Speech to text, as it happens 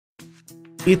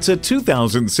It's a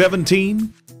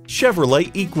 2017 Chevrolet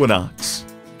Equinox.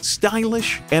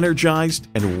 Stylish, energized,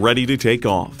 and ready to take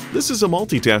off. This is a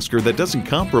multitasker that doesn't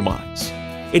compromise.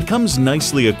 It comes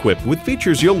nicely equipped with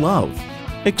features you'll love: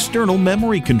 external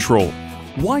memory control,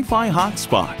 Wi-Fi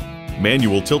hotspot,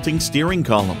 manual tilting steering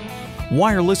column,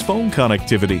 wireless phone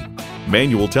connectivity,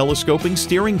 manual telescoping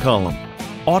steering column,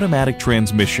 automatic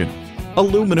transmission,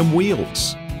 aluminum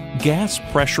wheels, gas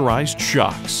pressurized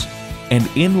shocks, and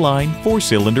inline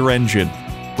 4-cylinder engine.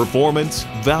 Performance,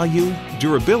 value,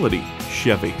 durability,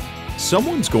 Chevy.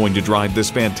 Someone's going to drive this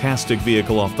fantastic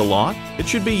vehicle off the lot. It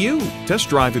should be you. Test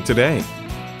drive it today.